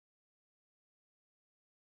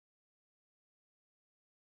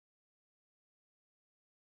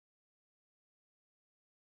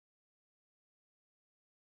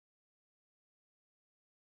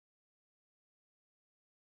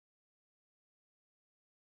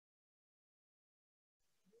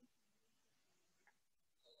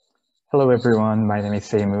Hello, everyone. My name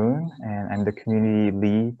is Moon, and I'm the community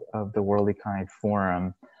lead of the World Economic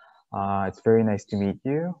Forum. It's very nice to meet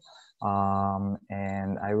you.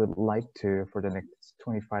 And I would like to, for the next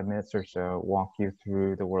 25 minutes or so, walk you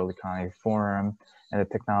through the World Economic Forum and the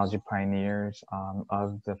technology pioneers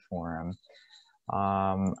of the forum.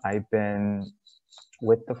 I've been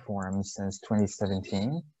with the forum since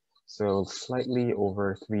 2017. So slightly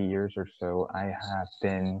over 3 years or so, I have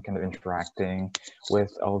been kind of interacting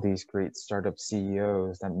with all these great startup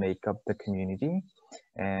CEOs that make up the community.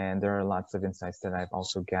 And there are lots of insights that I've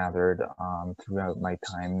also gathered throughout my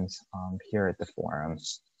times here at the forum.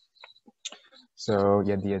 So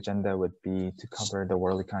yeah, the agenda would be to cover the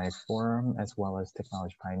World Economic Forum as well as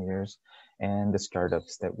technology pioneers and the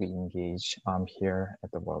startups that we engage here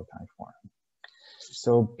at the World Economic Forum.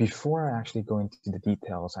 So before I actually go into the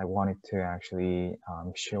details, I wanted to actually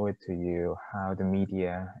show it to you how the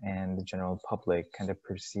media and the general public kind of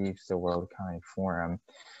perceives the World Economic Forum.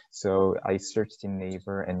 So I searched in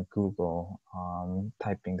Naver and Google,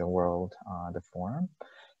 typing the the forum,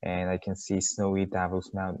 and I can see snowy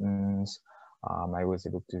Davos Mountains. I was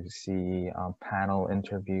able to see panel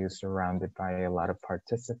interviews surrounded by a lot of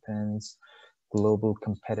participants, global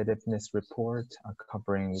competitiveness report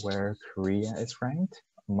covering where Korea is ranked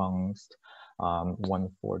amongst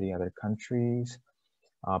 140 other countries.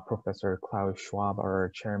 Professor Klaus Schwab, our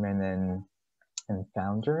chairman and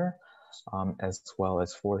founder, as well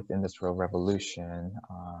as Fourth Industrial Revolution,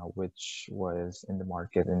 which was in the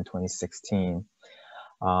market in 2016.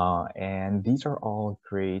 And these are all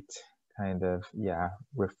great kind of,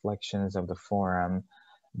 reflections of the forum,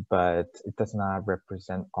 but it does not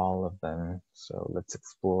represent all of them. So let's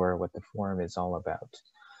explore what the forum is all about.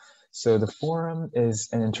 So the forum is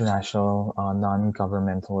an international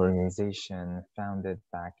non-governmental organization founded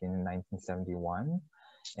back in 1971,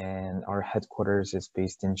 and our headquarters is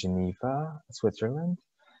based in Geneva, Switzerland.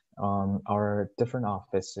 Our different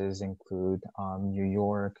offices include New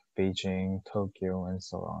York, Beijing, Tokyo, and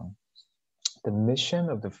so on. The mission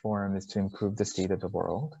of the forum is to improve the state of the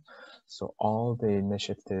world. So all the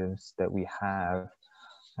initiatives that we have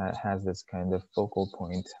has this kind of focal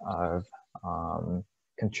point of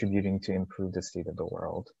contributing to improve the state of the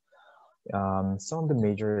world. Some of the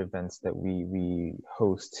major events that we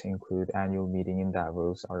host include annual meeting in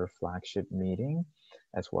Davos, our flagship meeting,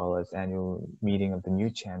 as well as annual meeting of the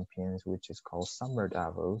new champions, which is called Summer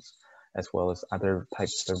Davos, as well as other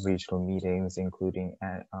types of regional meetings, including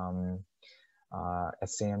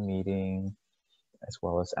ASEAN meeting, as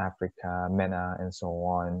well as Africa, MENA, and so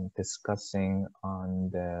on, discussing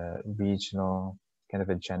on the regional kind of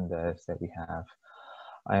agendas that we have.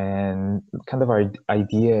 And kind of our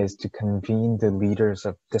idea is to convene the leaders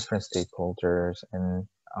of different stakeholders, and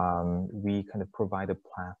we kind of provide a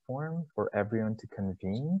platform for everyone to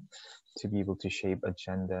convene to be able to shape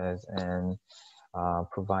agendas and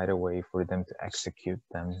provide a way for them to execute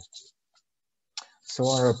them. So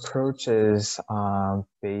our approach is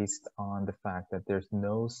based on the fact that there's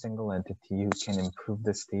no single entity who can improve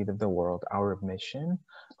the state of the world, our mission,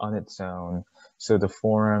 on its own. So the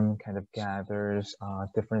forum kind of gathers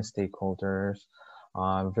different stakeholders,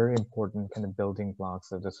 very important kind of building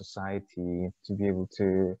blocks of the society to be able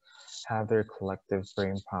to have their collective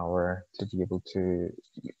brain power to be able to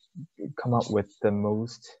come up with the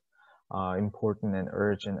most important and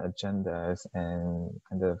urgent agendas and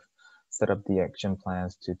kind of set up the action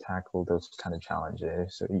plans to tackle those kind of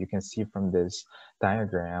challenges. So you can see from this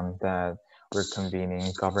diagram that we're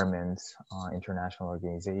convening governments, international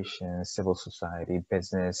organizations, civil society,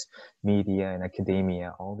 business, media, and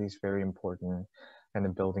academia, all these very important kind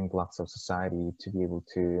of building blocks of society to be able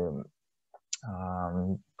to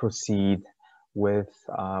proceed with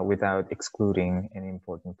without excluding any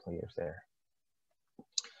important players there.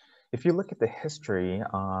 If you look at the history,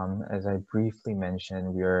 as I briefly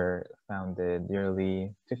mentioned, we were founded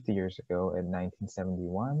nearly 50 years ago in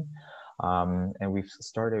 1971, and we've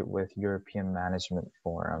started with European Management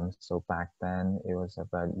Forum. So back then it was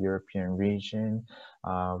about European region.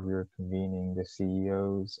 We were convening the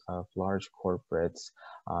CEOs of large corporates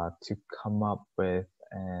to come up with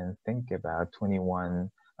and think about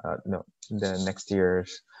the next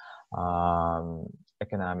year's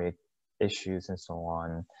economic issues and so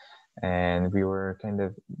on. And we were kind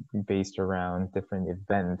of based around different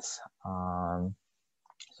events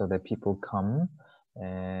so that people come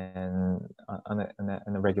and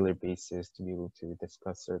on a regular basis to be able to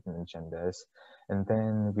discuss certain agendas. And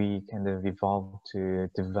then we kind of evolved to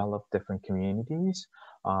develop different communities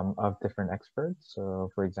of different experts. So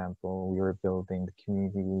for example, we were building the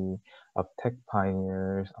community of tech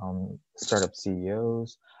pioneers, startup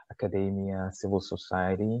CEOs, academia, civil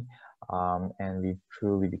society, And we've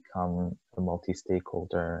truly become a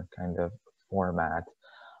multi-stakeholder kind of format.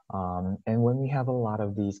 And when we have a lot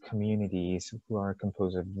of these communities who are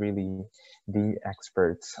composed of really the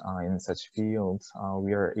experts in such fields,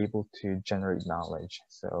 we are able to generate knowledge.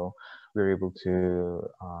 So we're able to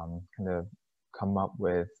kind of come up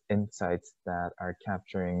with insights that are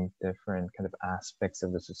capturing different kind of aspects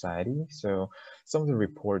of the society. So some of the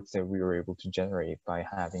reports that we were able to generate by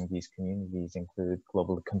having these communities include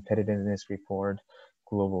global competitiveness report,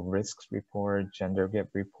 global risks report, gender gap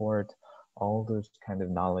report. All those kind of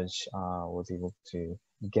knowledge was able to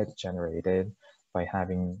get generated by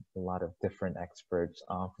having a lot of different experts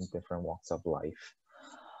from different walks of life.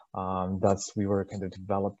 Thus, we were kind of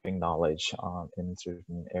developing knowledge in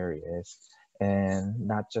certain areas and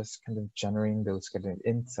not just kind of generating those kind of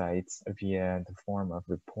insights via the form of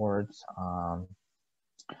reports.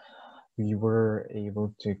 We were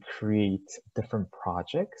able to create different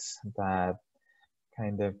projects that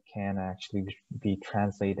kind of can actually be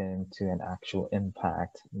translated into an actual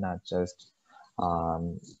impact, not just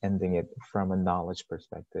ending it from a knowledge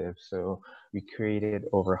perspective. So we created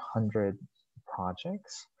over 100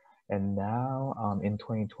 projects. And now in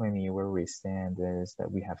 2020, where we stand is that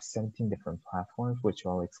we have 17 different platforms, which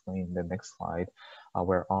I'll explain in the next slide,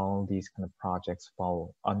 where all these kind of projects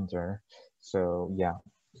fall under. So yeah.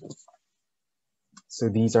 So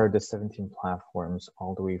these are the 17 platforms,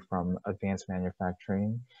 all the way from advanced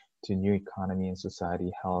manufacturing to new economy and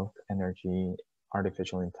society, health, energy,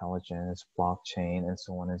 artificial intelligence, blockchain, and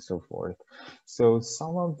so on and so forth. So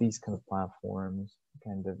some of these kind of platforms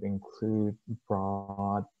kind of include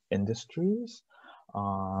broad industries,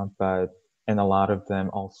 and a lot of them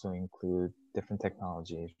also include different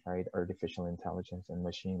technologies, right? Artificial intelligence and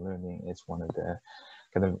machine learning is one of the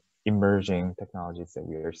kind of emerging technologies that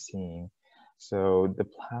we are seeing. So the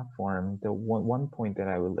platform, the one point that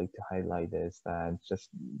I would like to highlight is that just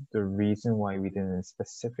the reason why we didn't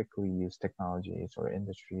specifically use technologies or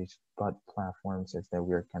industries, but platforms, is that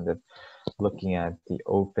we're kind of looking at the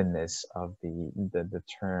openness of the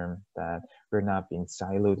term, that we're not being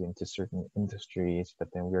siloed into certain industries, but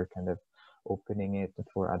then we're kind of opening it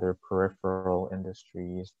for other peripheral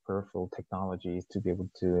industries, peripheral technologies to be able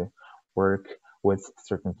to work with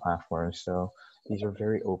certain platforms. So these are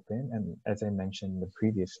very open. And as I mentioned in the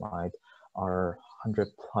previous slide, our 100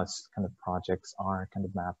 plus kind of projects are kind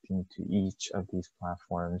of mapped into each of these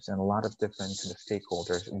platforms, and a lot of different kind of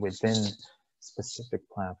stakeholders within specific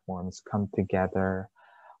platforms come together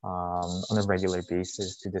on a regular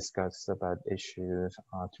basis to discuss about issues,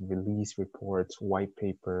 to release reports, white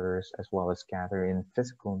papers, as well as gather in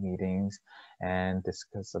physical meetings and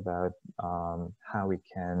discuss about how we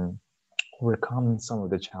can overcome some of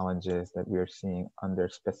the challenges that we are seeing under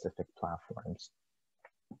specific platforms.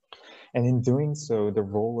 And in doing so, the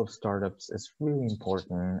role of startups is really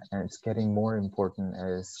important, and it's getting more important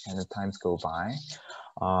as kind of times go by.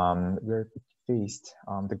 We're faced,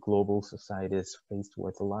 the global society is faced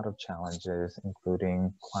with a lot of challenges,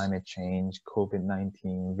 including climate change,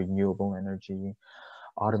 COVID-19, renewable energy,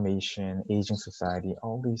 automation, aging society.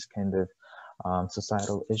 All these kind of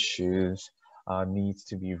societal issues needs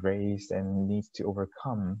to be raised and needs to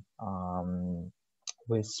overcome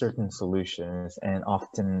with certain solutions, and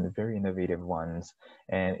often very innovative ones.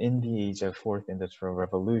 And in the age of fourth industrial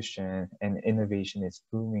revolution and innovation is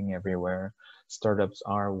booming everywhere, startups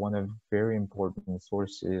are one of very important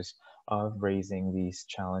sources of raising these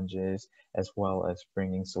challenges as well as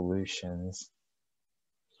bringing solutions.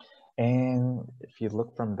 And if you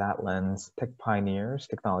look from that lens,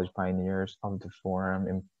 technology pioneers of the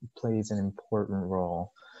forum plays an important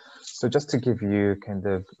role. So just to give you kind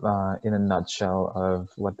of in a nutshell of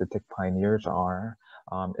what the Tech Pioneers are,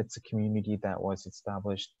 it's a community that was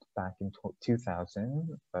established back in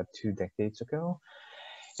 2000, about 2 decades ago.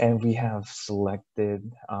 And we have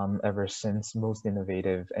selected ever since most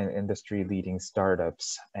innovative and industry leading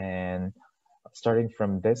startups. And starting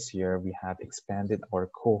from this year, we have expanded our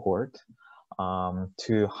cohort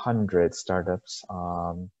to 100 startups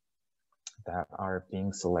that are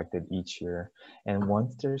being selected each year. And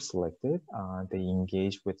once they're selected, they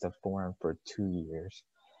engage with the forum for 2 years.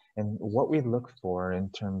 And what we look for in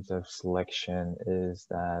terms of selection is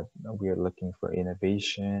that we are looking for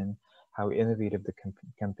innovation, how innovative the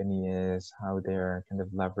company is, how they're kind of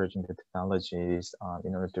leveraging the technologies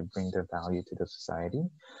in order to bring their value to the society,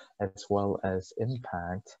 as well as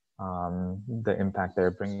impact. The impact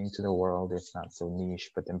they're bringing to the world is not so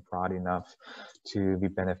niche, but then broad enough to be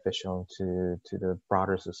beneficial to the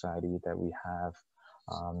broader society that we have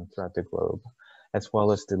throughout the globe. as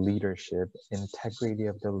well as the leadership, integrity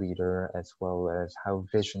of the leader, as well as how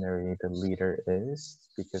visionary the leader is,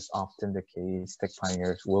 because often the case, tech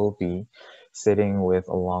pioneers will be sitting with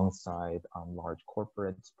alongside large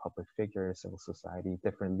corporates, public figures, civil society,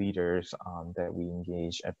 different leaders that we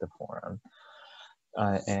engage at the forum.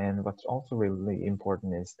 And what's also really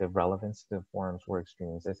important is the relevance to the forum's work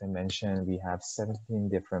streams. As I mentioned, we have 17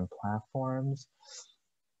 different platforms.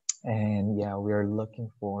 And yeah, we are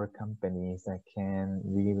looking for companies that can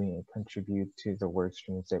really contribute to the work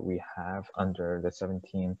streams that we have under the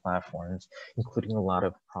 17 platforms, including a lot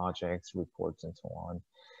of projects, reports, and so on.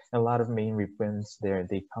 And a lot of main reprints there,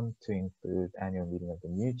 they come to include annual meeting of the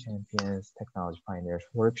new champions, technology pioneers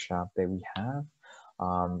workshop that we have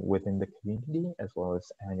within the community, as well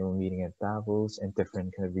as annual meeting at Davos and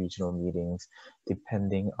different kind of regional meetings,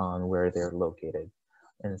 depending on where they're located.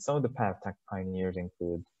 And some of the past tech pioneers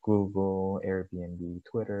include Google, Airbnb,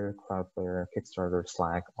 Twitter, Cloudflare, Kickstarter,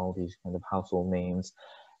 Slack, all these kind of household names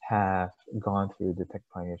have gone through the Tech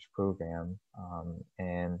Pioneers program.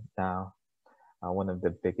 And now one of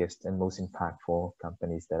the biggest and most impactful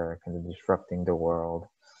companies that are kind of disrupting the world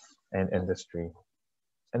and industry.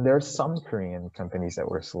 And there are some Korean companies that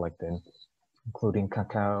were selected, including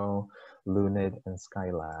Kakao, Lunid, and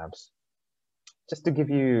Skylabs. Just to give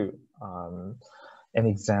you an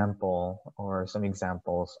example or some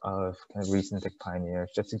examples of kind of recent tech pioneers,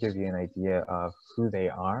 just to give you an idea of who they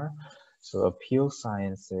are. So Appeal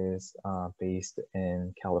Sciences, based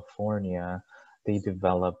in California, they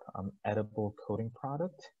develop edible coating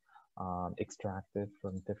product extracted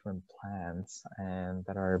from different plants and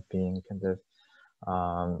that are being kind of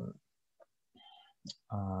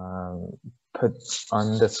put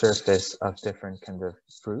on the surface of different kind of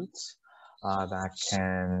fruits that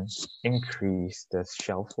can increase the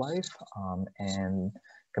shelf life and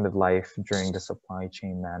kind of life during the supply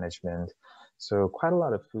chain management. So quite a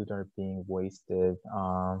lot of food are being wasted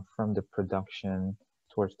from the production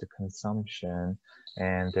towards the consumption,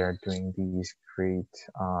 and they're doing these great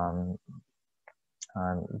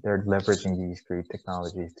they're leveraging these great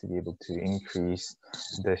technologies to be able to increase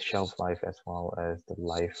the shelf life as well as the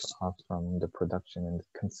life from the production and the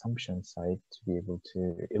consumption side to be able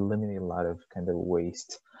to eliminate a lot of kind of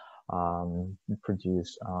waste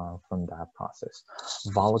produced from that process.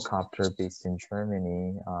 Volocopter, based in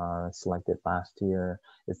Germany, selected last year,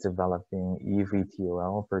 is developing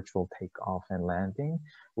eVTOL, virtual takeoff and landing,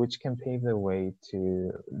 which can pave the way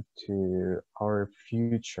to our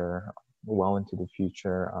future, well into the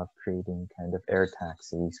future, of creating kind of air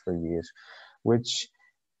taxis for use, which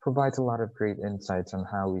provides a lot of great insights on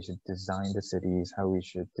how we should design the cities, how we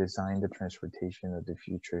should design the transportation of the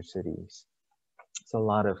future cities. So a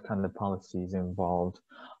lot of kind of policies involved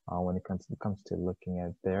when it comes to looking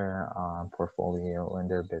at their portfolio and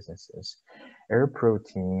their businesses. Air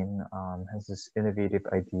Protein has this innovative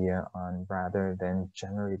idea on, rather than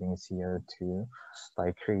generating CO2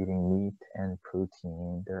 by creating meat and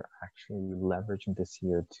protein, they're actually leveraging the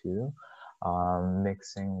CO2,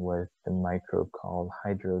 mixing with the microbe called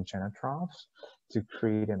hydrogenotrophs to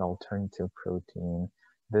create an alternative protein.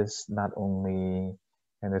 This not only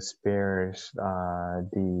kind of spares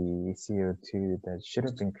the CO2 that should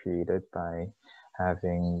have been created by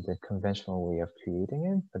having the conventional way of creating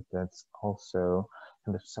it, but that's also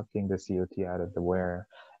kind of sucking the CO2 out of the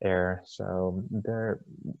air. So they're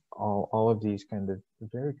all of these kind of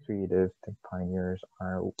very creative tech pioneers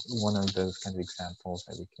are one of those kind of examples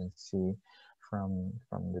that we can see from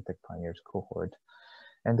the tech pioneers cohort.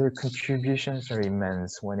 And their contributions are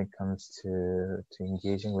immense when it comes to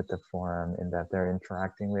engaging with the forum, in that they're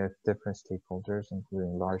interacting with different stakeholders,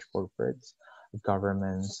 including large corporates,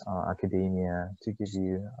 governments, academia, to give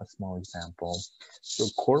you a small example. So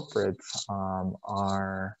corporates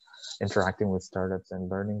are interacting with startups and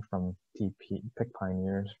learning from tech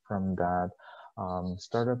pioneers from that.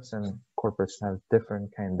 Startups and corporates have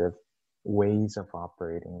different kind of ways of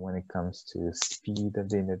operating when it comes to speed of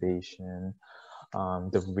the innovation,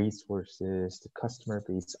 the resources, the customer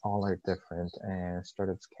base, all are different, and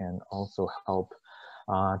startups can also help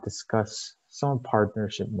discuss some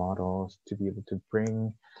partnership models to be able to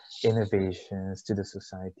bring innovations to the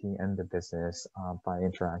society and the business by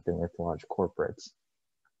interacting with large corporates.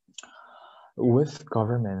 With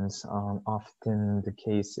governments, often the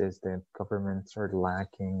case is that governments are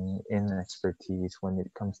lacking in expertise when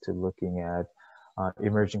it comes to looking at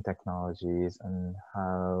emerging technologies and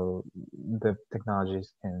how the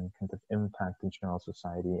technologies can kind of impact the general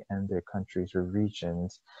society and their countries or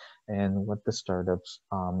regions. And what the startups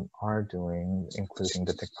are doing, including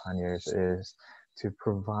the tech pioneers, is to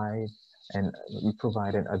provide and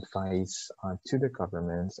provide an advice to the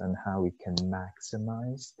governments on how we can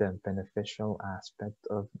maximize the beneficial aspect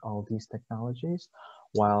of all these technologies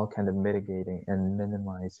while kind of mitigating and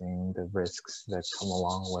minimizing the risks that come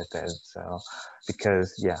along with it. So,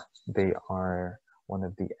 because yeah, they are one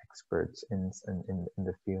of the experts in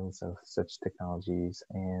the fields of such technologies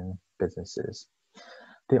and businesses.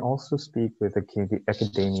 They also speak with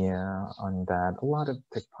academia on that. A lot of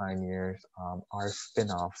tech pioneers are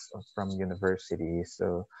spin-offs from universities,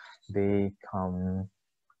 so they come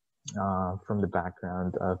from the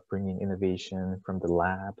background of bringing innovation from the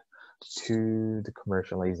lab to the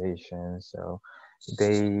commercialization. So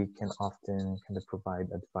they can often kind of provide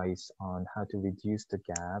advice on how to reduce the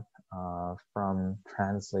gap from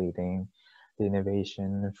translating the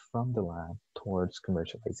innovation from the lab towards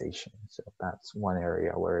commercialization. So that's one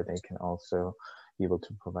area where they can also be able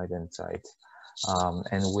to provide insights.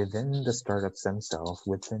 And within the startups themselves,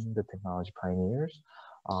 within the technology pioneers,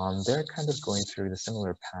 they're kind of going through the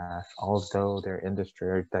similar path, although their industry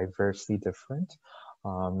are diversely different.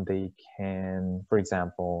 They can, for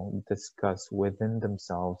example, discuss within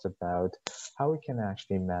themselves about how we can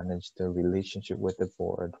actually manage the relationship with the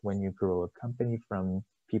board. When you grow a company from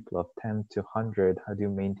people of 10 to 100, how do you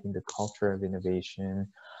maintain the culture of innovation,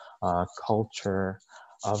 culture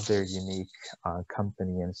of their unique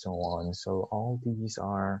company, and so on. So all these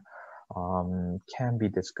are can be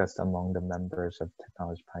discussed among the members of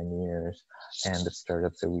technology pioneers and the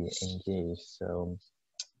startups that we engage. So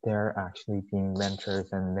they're actually being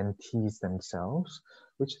mentors and mentees themselves,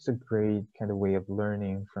 which is a great kind of way of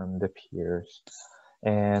learning from the peers.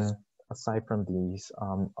 And aside from these,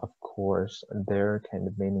 of course, their kind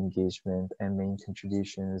of main engagement and main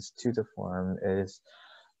contributions to the forum is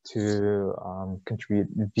to contribute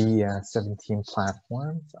via 17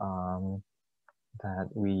 platforms that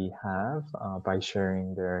we have by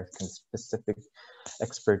sharing their kind of specific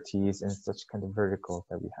expertise in such kind of verticals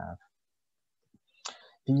that we have.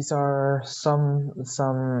 These are some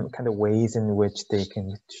kind of ways in which they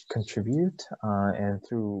can contribute and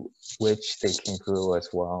through which they can grow as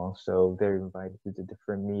well. So they're invited to the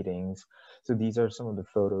different meetings. So these are some of the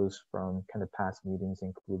photos from kind of past meetings,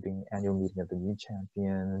 including annual meeting of the new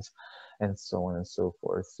champions and so on and so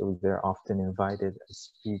forth. So they're often invited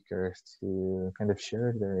as speakers to kind of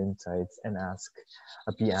share their insights and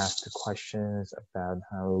be asked questions about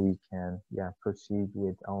how we can proceed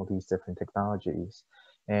with all these different technologies.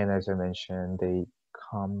 And as I mentioned, they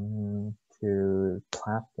come to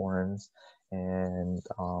platforms and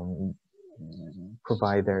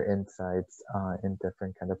provide their insights in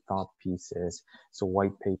different kind of thought pieces. So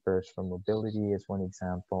white papers from mobility is one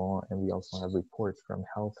example, and we also have reports from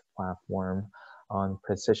health platform on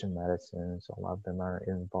precision medicine. So a lot of them are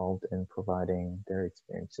involved in providing their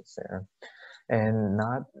experiences there. And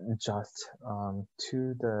not just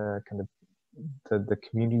to the kind of the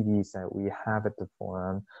communities that we have at the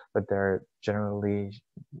forum, but they're generally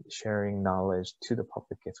sharing knowledge to the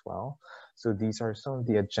public as well. So these are some of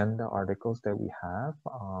the agenda articles that we have,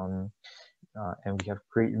 and we have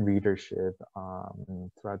great readership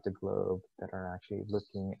throughout the globe that are actually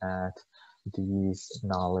looking at these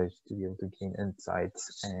knowledge to be able to gain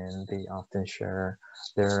insights, and they often share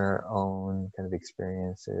their own kind of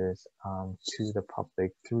experiences to the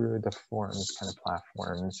public through the forums kind of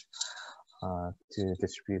platforms. To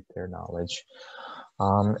distribute their knowledge.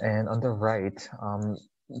 And on the right,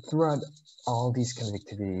 throughout all these kind of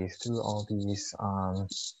activities, through all these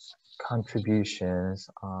contributions,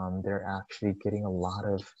 they're actually getting a lot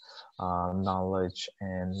of knowledge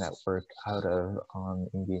and network out of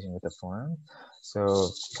engaging with the forum. So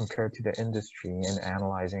compared to the industry and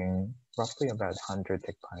analyzing roughly about 100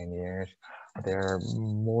 tech pioneers, they're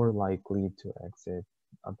more likely to exit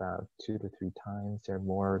about 2 to 3 times. They're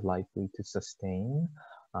more likely to sustain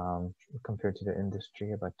compared to the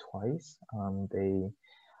industry about twice. They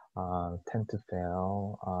tend to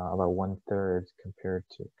fail about 1/3 compared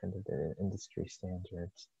to kind of the industry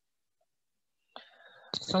standards.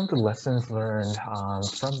 Some of the lessons learned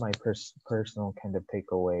from my personal kind of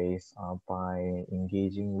takeaways by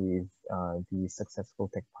engaging with these successful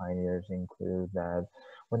tech pioneers include that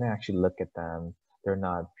when I actually look at them, they're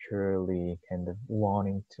not purely kind of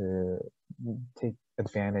wanting to take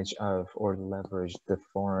advantage of or leverage the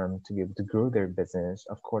forum to be able to grow their business.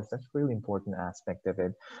 Of course, that's a really important aspect of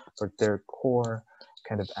it, but their core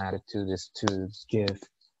kind of attitude is to give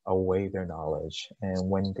away their knowledge. And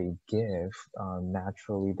when they give,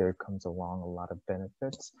 naturally there comes along a lot of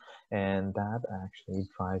benefits, and that actually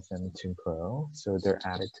drives them to grow. So their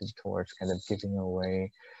attitude towards kind of giving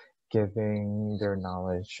away giving their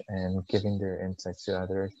knowledge and giving their insights to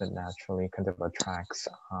others that naturally kind of attracts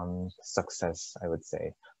success, I would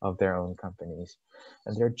say, of their own companies.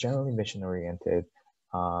 And they're generally mission oriented.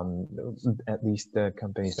 Um, at least the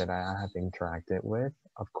companies that I have interacted with,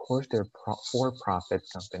 of course, they're for-profit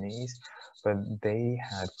companies, but they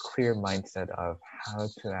had clear mindset of how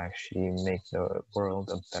to actually make the world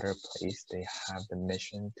a better place. They have the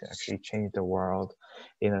mission to actually change the world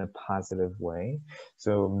in a positive way.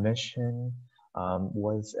 So mission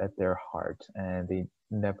was at their heart, and they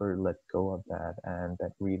never let go of that, and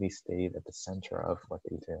that really stayed at the center of what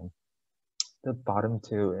they do. The bottom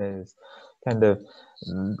two is kind of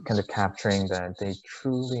capturing that they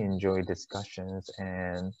truly enjoy discussions,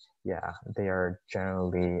 and yeah, they are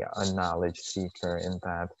generally a knowledge seeker in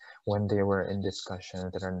that when they were in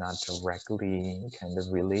discussions that are not directly kind of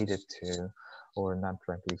related to or not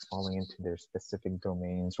directly falling into their specific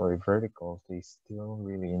domains or verticals, they still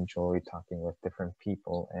really enjoy talking with different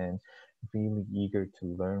people and really eager to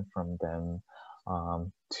learn from them,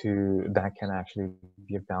 to that can actually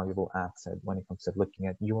be a valuable asset when it comes to looking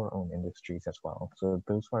at your own industries as well. So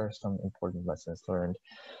those are some important lessons learned.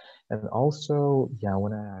 And also, yeah,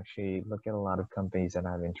 when I actually look at a lot of companies that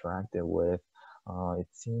I've interacted with, it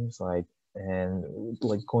seems like, and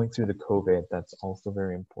like going through the COVID, that's also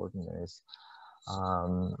very important is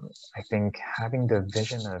I think having the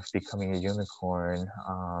vision of becoming a unicorn,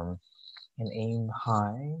 and aiming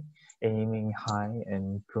high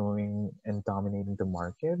and growing and dominating the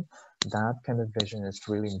market, that kind of vision is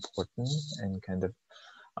really important, and kind of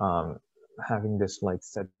um, having this like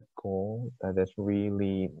set goal that is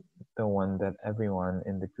really the one that everyone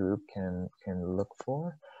in the group can look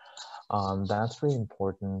for. That's really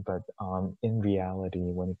important, but in reality,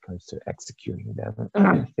 when it comes to executing them,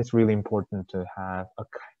 it's really important to have a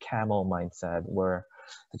camel mindset where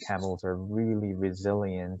the camels are really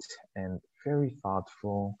resilient and very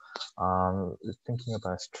thoughtful, thinking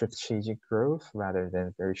about strategic growth rather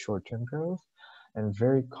than very short-term growth, and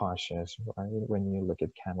very cautious, right? When you look at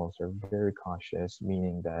camels, they're very cautious,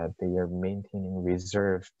 meaning that they are maintaining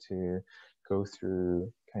reserve to go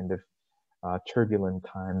through kind of turbulent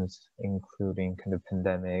times, including kind of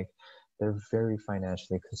pandemic. They're very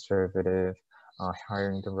financially conservative,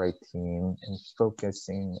 hiring the right team and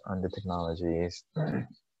focusing on the technologies.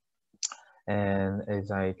 And as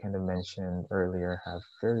I kind of mentioned earlier, have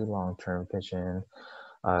very long-term vision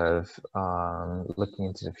of looking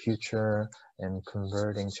into the future and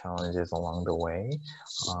converting challenges along the way,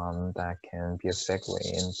 that can be a segue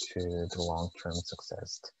into the long-term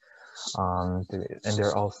success. And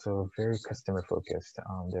they're also very customer focused.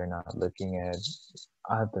 They're not looking at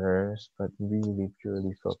others, but really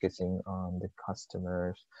purely focusing on the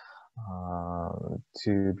customers,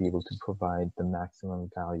 to be able to provide the maximum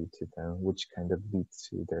value to them, which kind of leads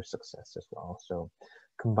to their success as well. So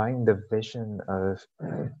combining the vision of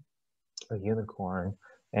a unicorn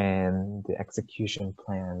and the execution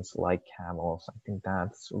plans like camels, I think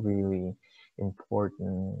that's really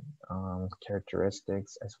important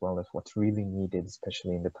characteristics, as well as what's really needed,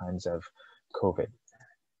 especially in the times of COVID.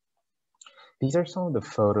 These are some of the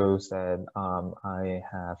photos that I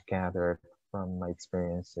have gathered from my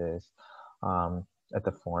experiences at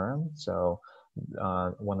the forum. So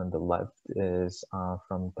one on the left is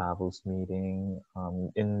from Davos meeting,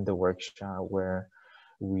 in the workshop where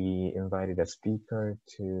we invited a speaker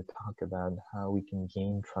to talk about how we can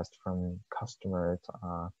gain trust from customers,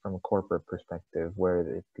 from a corporate perspective,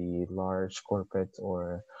 whether it be large corporates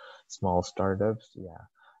or small startups. Yeah,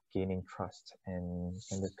 gaining trust and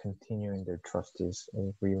kind of continuing their trust is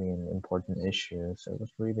really an important issue. So it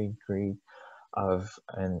was really great of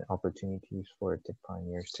an opportunities for tech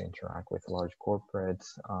pioneers to interact with large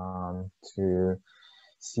corporates, to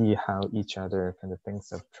see how each other kind of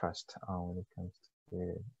thinks of trust when it comes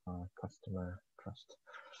to customer trust.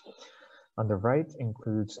 On the right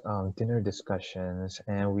includes dinner discussions,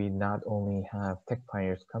 and we not only have tech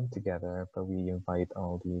pioneers come together, but we invite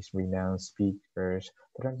all these renowned speakers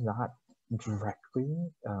that are not directly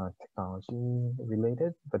technology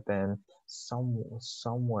related, but then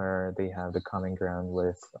somewhere they have the common ground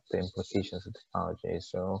with the implications of technology.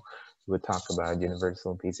 So we would talk about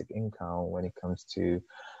universal basic income when it comes to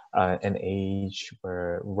an age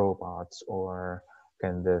where robots or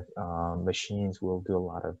kind of machines will do a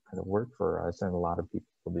lot of kind of work for us, and a lot of people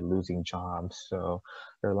will be losing jobs. So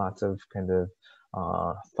there are lots of kind of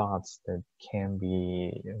thoughts that can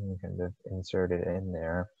be kind of inserted in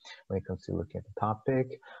there when it comes to looking at the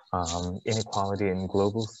topic. Inequality in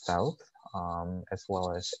global south. as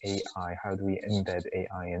well as AI. How do we embed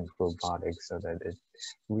AI in robotics so that it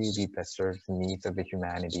really best serves the needs of the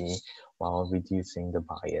humanity while reducing the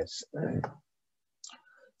bias?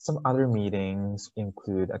 Some other meetings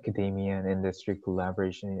include academia and industry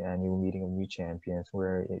collaboration, the annual meeting of new champions,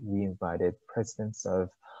 where we invited presidents of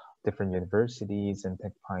different universities and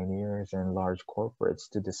tech pioneers and large corporates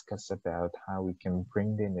to discuss about how we can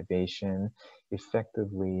bring the innovation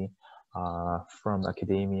effectively from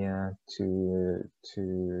academia to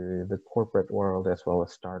the corporate world, as well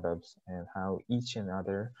as startups, and how each and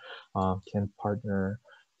other can partner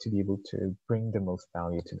to be able to bring the most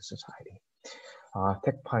value to the society.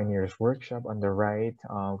 Tech Pioneers Workshop on the right,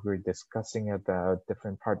 we're discussing about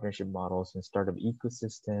different partnership models and startup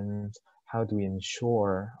ecosystems. How do we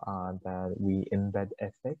ensure that we embed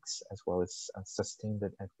ethics as well as sustain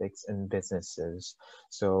that ethics in businesses?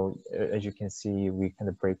 So as you can see, we kind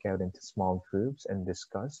of break out into small groups and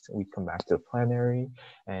discuss. We come back to the plenary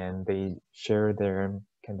and they share their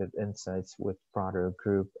kind of insights with broader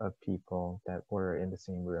group of people that were in the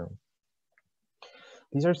same room.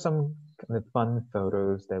 These are some kind of fun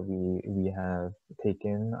photos that we have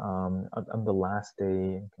taken. On the last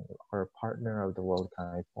day, our partner of the World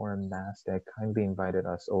Economic Forum, NASDAQ, kindly invited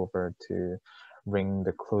us over to ring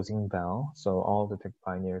the closing bell. So all the tech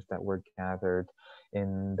pioneers that were gathered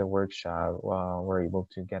in the workshop were able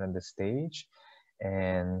to get on the stage,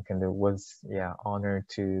 and kind of was honored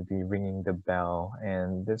to be ringing the bell.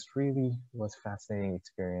 And this really was fascinating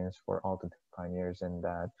experience for all the pioneers, and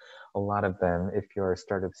that a lot of them, if you're a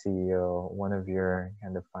startup CEO, one of your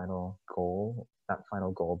kind of final goal, not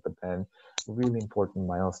final goal, but then really important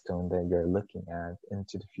milestone that you're looking at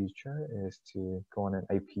into the future is to go on an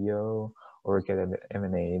IPO or get an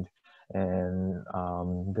M&A. And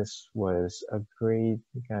this was a great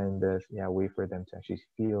kind of way for them to actually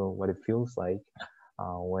feel what it feels like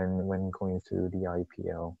when going through the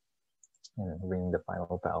IPO and ringing the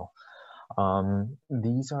final bell.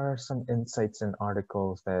 These are some insights and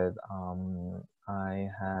articles that I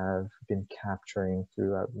have been capturing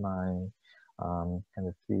throughout my kind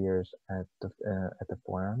of 3 years at the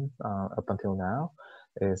forum up until now.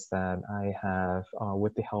 Is that I have,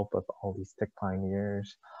 with the help of all these tech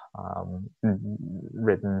pioneers,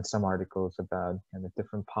 written some articles about kind of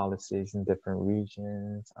different policies in different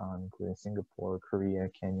regions, including Singapore, Korea,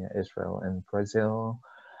 Kenya, Israel, and Brazil,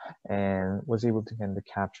 and was able to kind of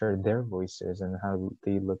capture their voices and how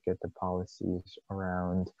they look at the policies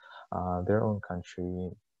around their own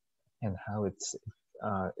country and how it's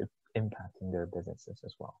impacting their businesses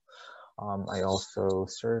as well. I also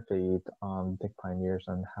surveyed tech pioneers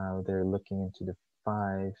on how they're looking into the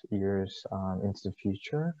 5 years into the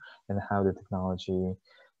future and how the technology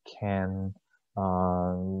can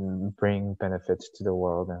bring benefits to the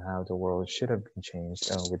world and how the world should have been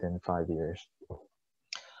changed within 5 years.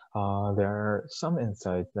 There are some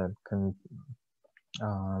insights that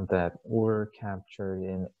that were captured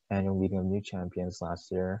in annual meeting of new champions last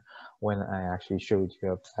year, when I actually showed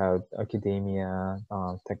you about academia,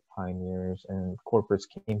 tech pioneers, and corporates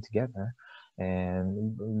came together,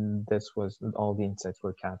 and this was all the insights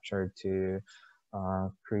were captured to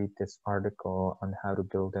create this article on how to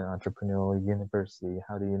build an entrepreneurial university,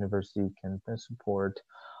 how the university can best support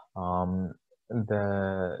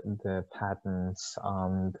the patents,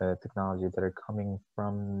 the technology that are coming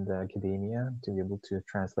from the academia to be able to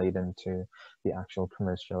translate into the actual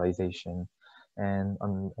commercialization. And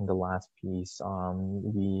on the last piece,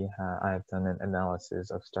 I have done an analysis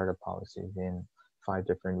of startup policies in 5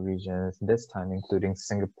 different regions, this time including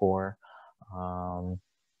Singapore,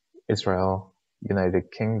 Israel, United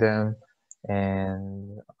Kingdom,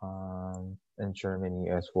 and Germany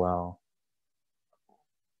as well.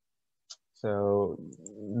 So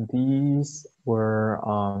these were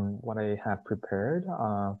what I have prepared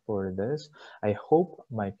for this. I hope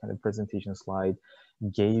my kind of presentation slide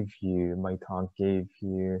my talk gave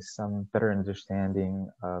you some better understanding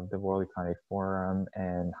of the World Economic Forum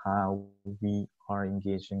and how we are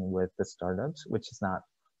engaging with the startups, which is not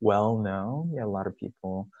well known. A lot of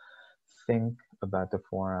people think about the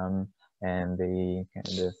forum and they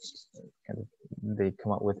they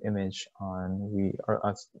come up with image on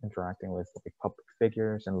us interacting with like public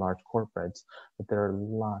figures and large corporates, but there are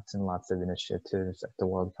lots and lots of initiatives at the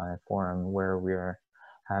World Economic Forum where we are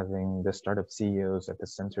having the startup CEOs at the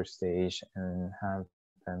center stage and have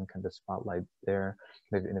then kind of spotlight their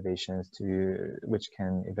kind of innovations to which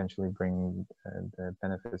can eventually bring the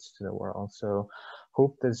benefits to the world. So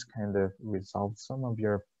hope this kind of resolves some of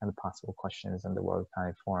your kind of possible questions in the World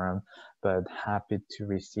Economic Forum, but happy to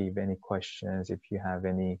receive any questions. If you have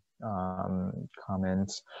any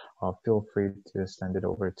comments, feel free to send it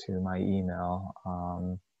over to my email.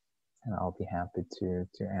 And I'll be happy to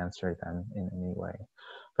answer them in any way.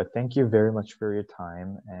 But thank you very much for your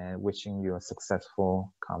time and wishing you a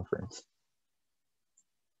successful conference.